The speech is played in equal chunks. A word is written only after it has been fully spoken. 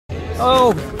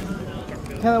Oh,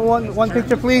 can I one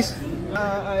picture, please?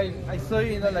 I saw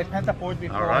you in the like Pentaport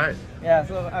before. All right. Yeah,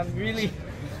 so I'm really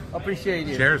appreciate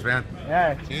it. Cheers, man.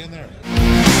 Yeah. See you in there.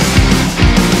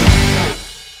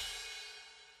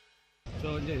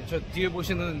 저 뒤에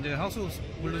보시는 이제 하우스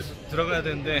블루스 들어가야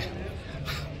되는데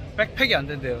백팩이 안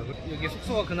된대요. 여기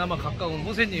숙소가 그나마 가까운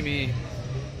호세님이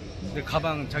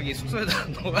가방 자기 숙소에다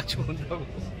넣어가지고 온다고.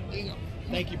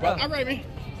 Thank you, bro. All right, man.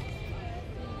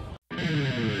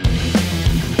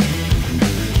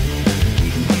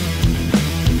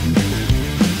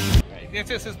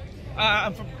 This is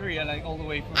I'm from Korea, like all the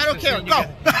way from. I don't care. Go.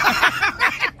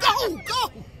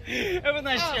 Go. Have a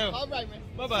nice show. All right, man.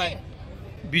 Bye bye.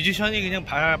 뮤지션이 그냥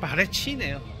발에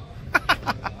치네요.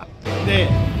 네,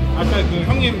 아까 그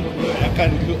형님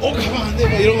약간 가방 안 돼,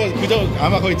 막 이런 거 그저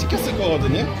아마 거의 찍혔을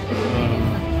거거든요.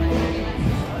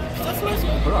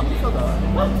 별로 안 비싸다.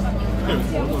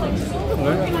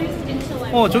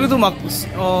 저기도 막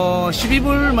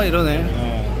 12불 막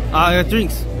이러네. 아,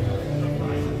 드링크스.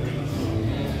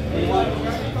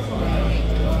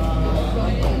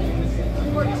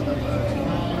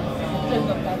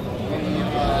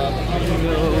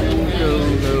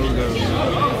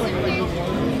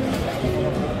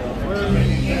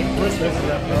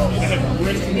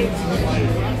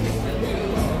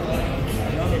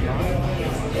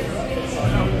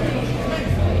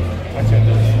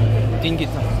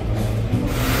 띵기타.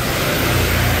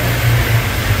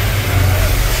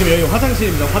 지금 여기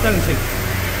화장실입니다. 화장실.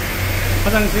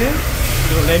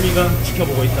 그리고 레미가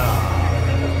지켜보고 있다.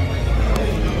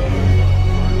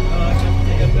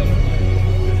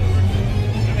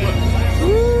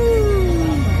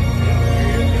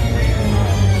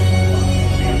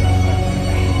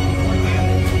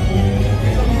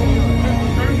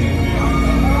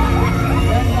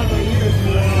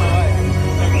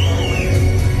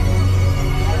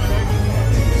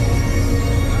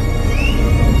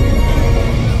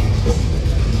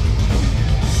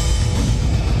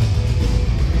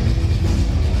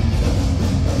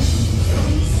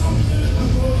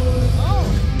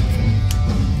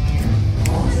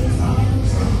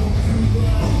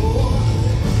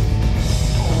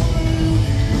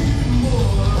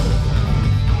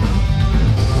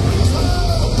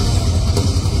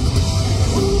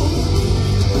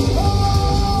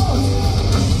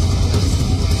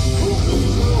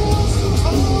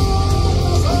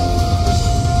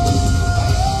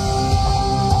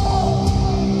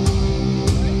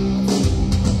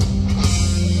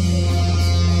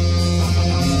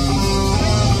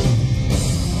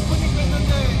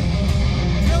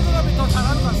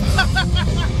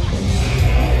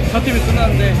 첫 팀이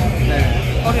끝났는데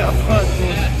허리 아파가지고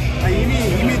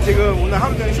이미 지금 오늘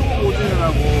하루 종일 쇼 보고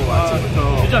오시느라고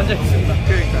아침부터 주저앉아 있습니다.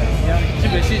 그러니까요.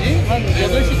 지금 몇 시지? 한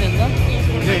 8시 됐나?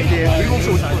 네, 이제 7시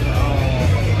 50분.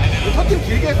 첫 팀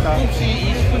길게 했다. 7시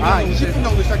 20분 20분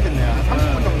정도 시작했네요.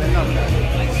 30분 정도 했나 보다.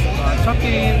 첫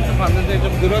팀 좀 봤는데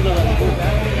좀 늘어져가지고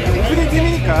오프닝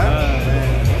팀이니까.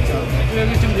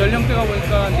 여기 지금 연령대가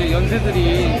보니까 이제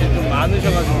연세들이 이제 좀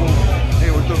많으셔가지고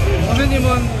선생님은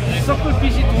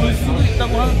서클핏이 돌 수도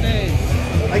있다고 하는데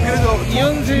그래도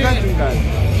이연세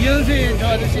저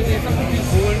아저씨들이 서클핏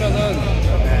돌면은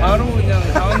바로 그냥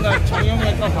다음날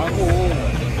정형외과 가고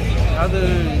다들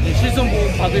이제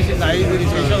실손보험 받으신 나이들이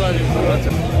되셔가지고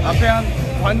앞에 한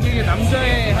관객의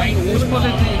남자의 한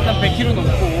 50% 일단 100kg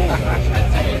넘고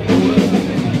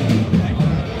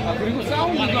그리고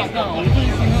사운드도 아까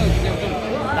엉덩이는 그냥 좀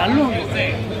날로 한 거지.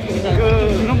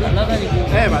 그럼 날아다니고.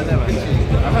 네, 맞아요.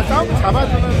 약간 사운드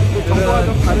잡아주는 그 정도가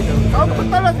좀 다르죠. 사운드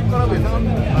좀 달라질 거라고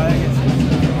예상합니다.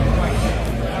 알겠습니다.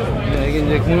 네, 이게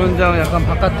이제 공연장 약간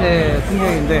바깥의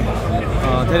풍경인데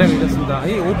대략 이렇습니다.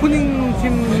 이 오프닝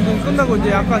팀도 끝나고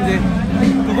이제 약간 이제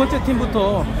두 번째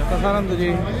팀부터 약간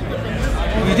사람들이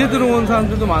이제 들어온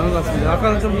사람들도 많은 것 같습니다.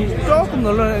 아까는 좀 조금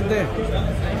널널했는데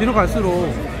뒤로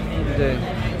갈수록 이제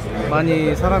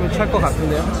많이 사람이 찰 것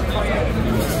같은데요.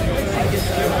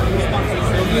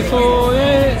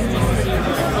 여기서의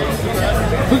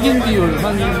흑인 비율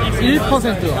한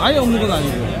 1%, 아예 없는 건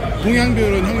아니고. 동양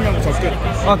비율은 형님하고 적게.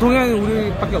 동양은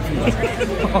우리밖에 없습니다.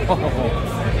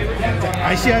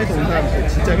 아시아에서 온 사람들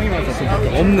진짜 형님하고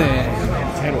적게. 없네.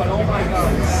 제로.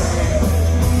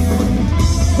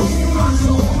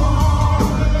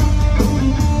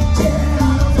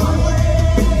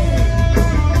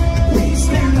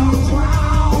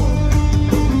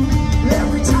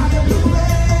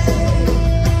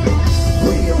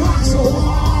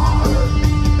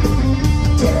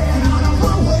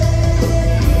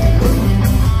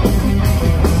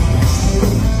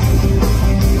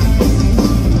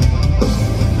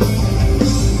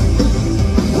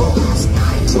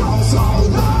 All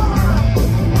over.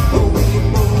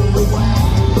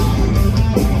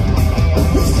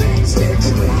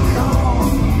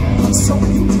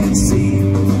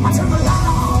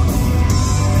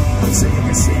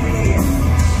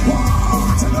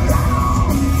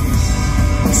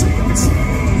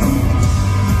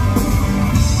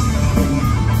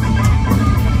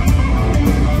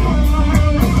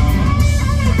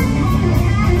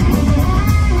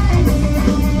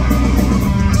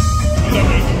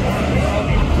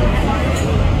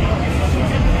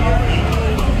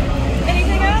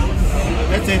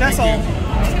 That's all.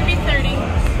 It's gonna be 30.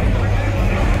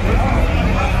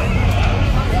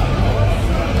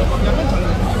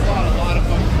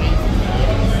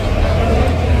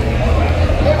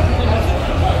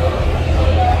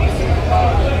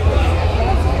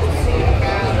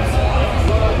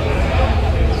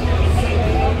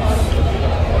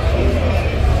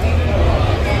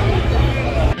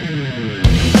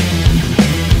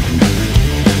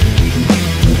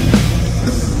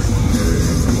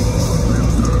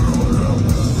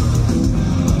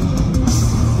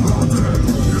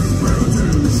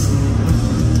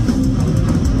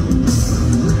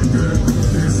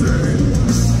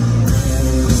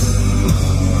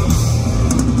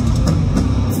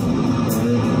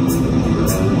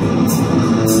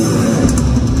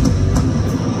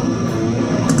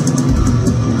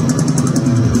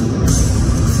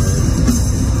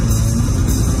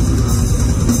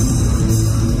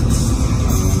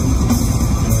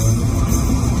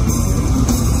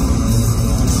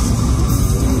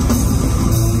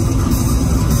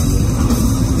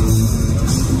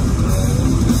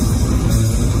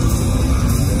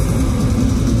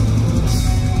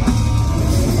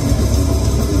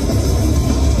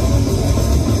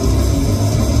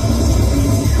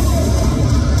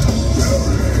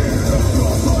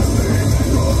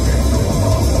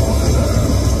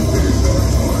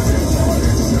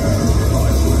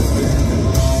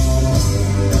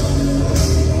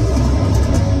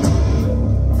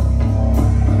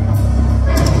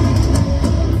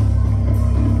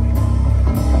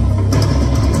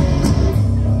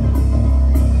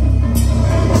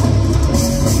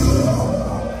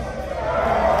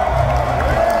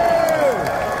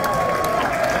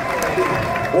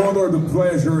 Honor the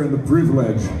pleasure and the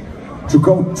privilege to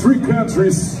call 3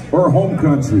 countries our home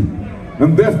country,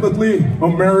 and definitely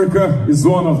America is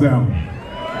one of them.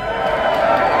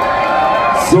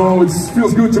 So it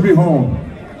feels good to be home.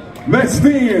 Next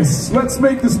thing is, let's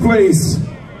make this place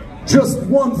just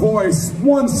one voice,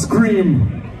 one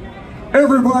scream.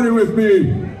 Everybody with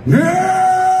me. Yeah!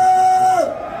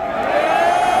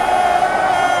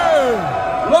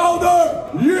 Louder!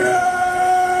 Yeah!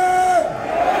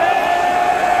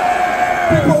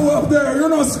 People up there, you're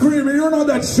not screaming, you're not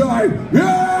that shy.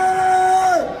 Yeah!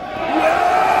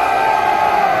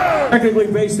 Technically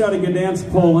based out of Gdansk,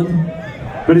 Poland,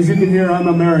 but as you can hear, I'm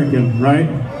American, right?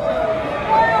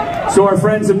 So our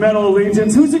friends at Metal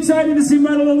Allegiance, who's excited to see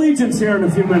Metal Allegiance here in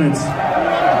a few minutes?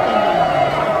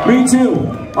 Me too.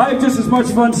 I have just as much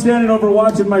fun standing over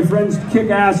watching my friends kick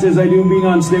ass as I do being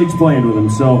on stage playing with them.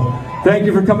 So thank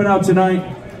you for coming out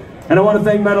tonight. And I want to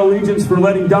thank Metal Allegiance for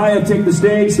letting Dia take the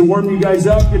stage to warm you guys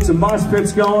up, get some mosh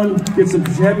pits going, get some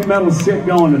heavy metal shit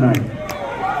going tonight.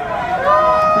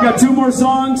 We got 2 more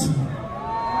songs.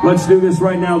 Let's do this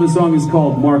right now. This song is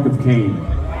called Mark of Cain.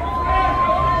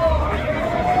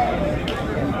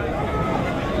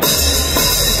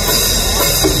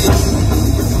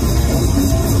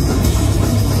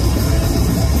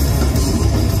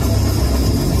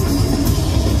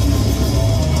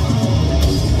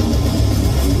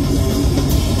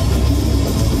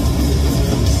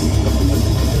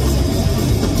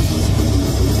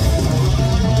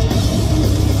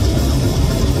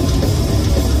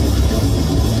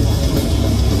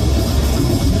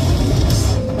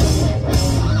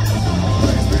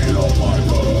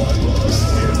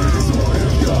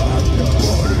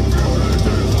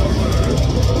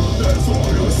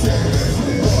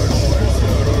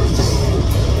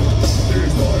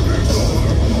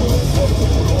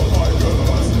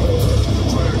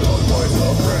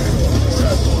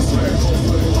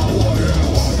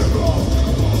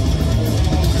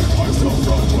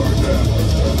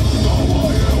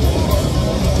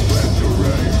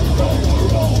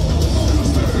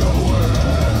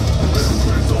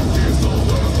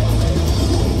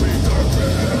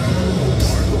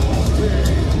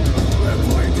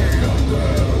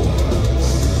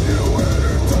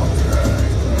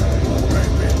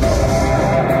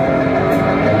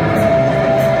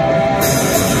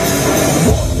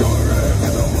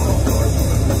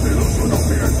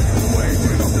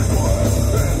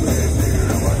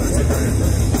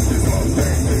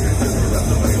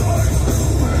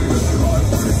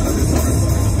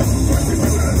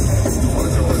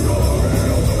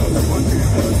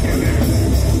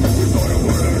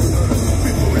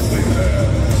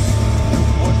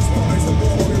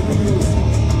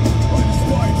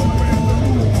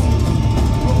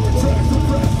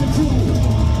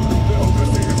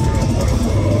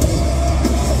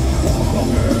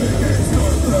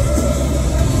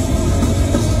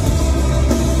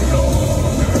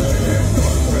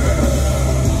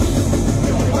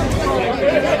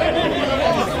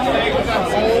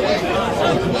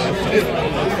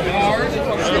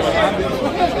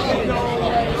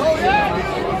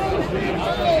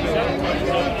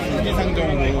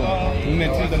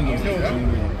 있습니다는 좀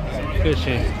세워주는 거예요.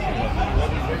 그렇지.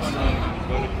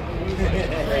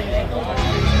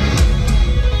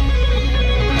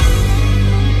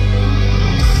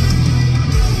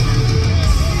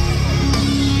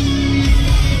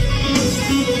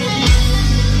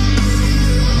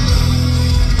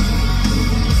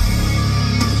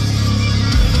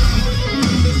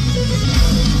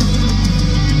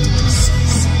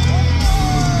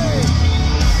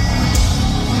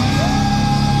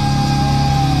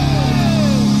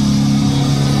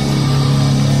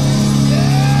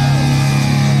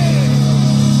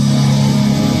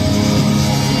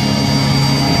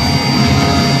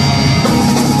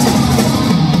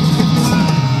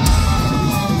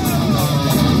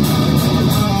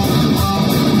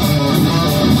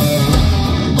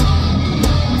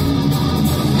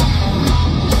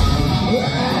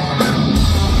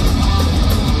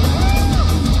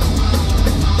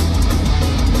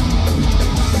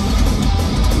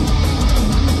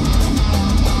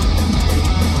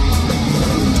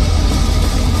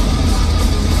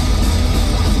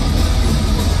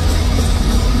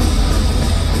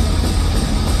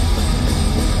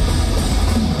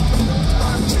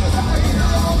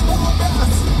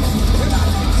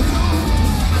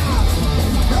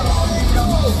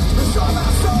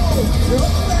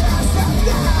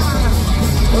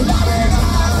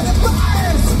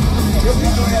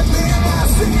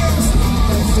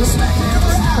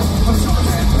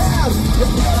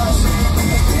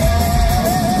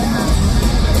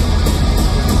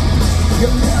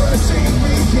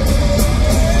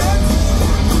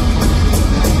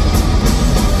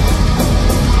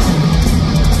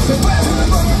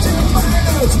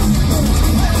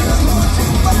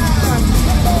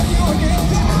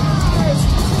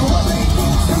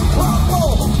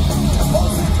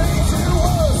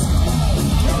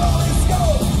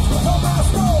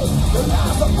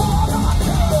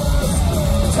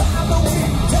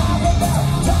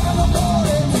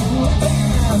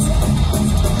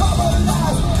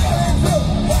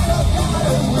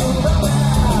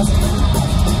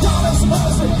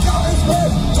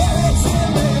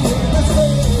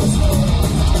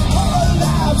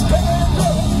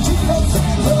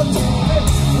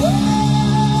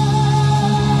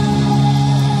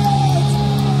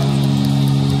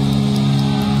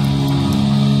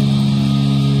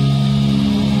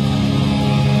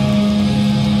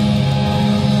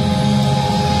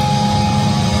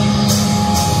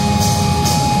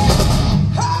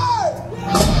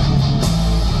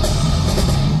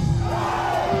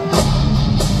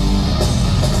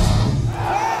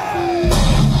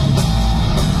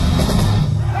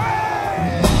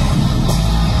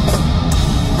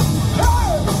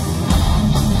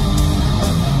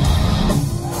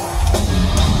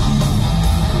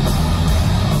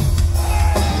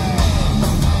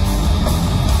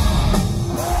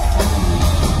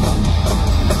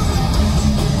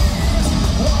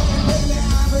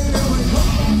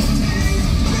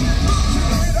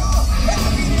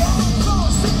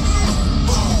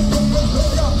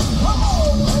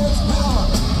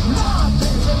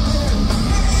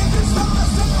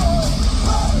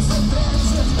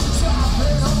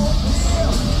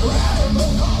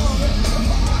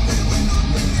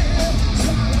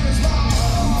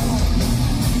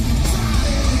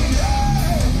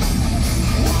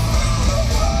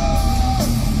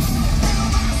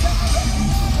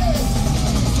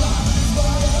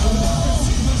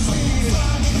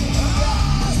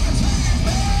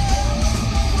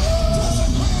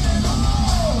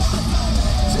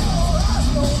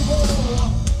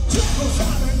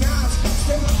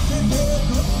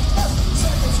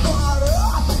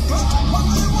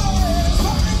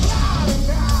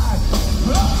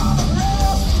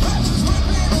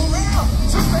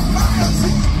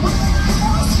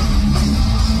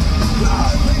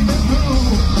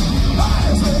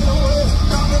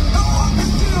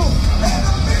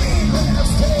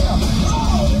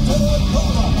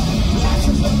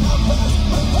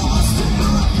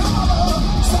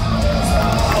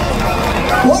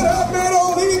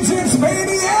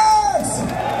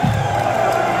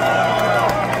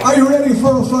 Are you ready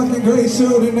for a fucking great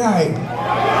show tonight?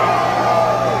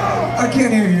 I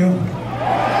can't hear you.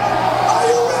 Are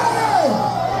you ready?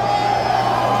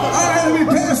 Alright, let me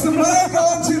pass the mic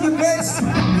on to the next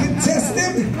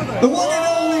contestant, the one and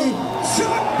only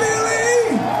Chuck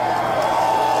Billy.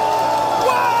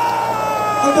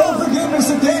 Wow! And don't forget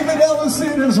Mr. David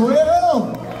Ellison as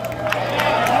well.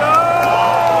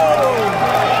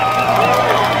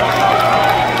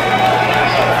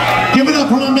 Give it up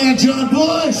for my man John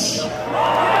Bush.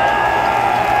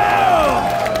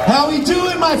 How we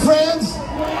doing, my friends?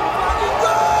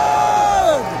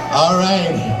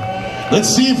 Let's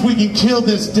see if we can kill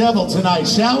this devil tonight,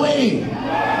 shall we?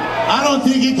 I don't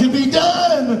think it can be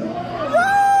done.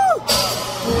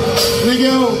 Here we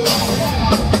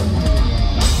go.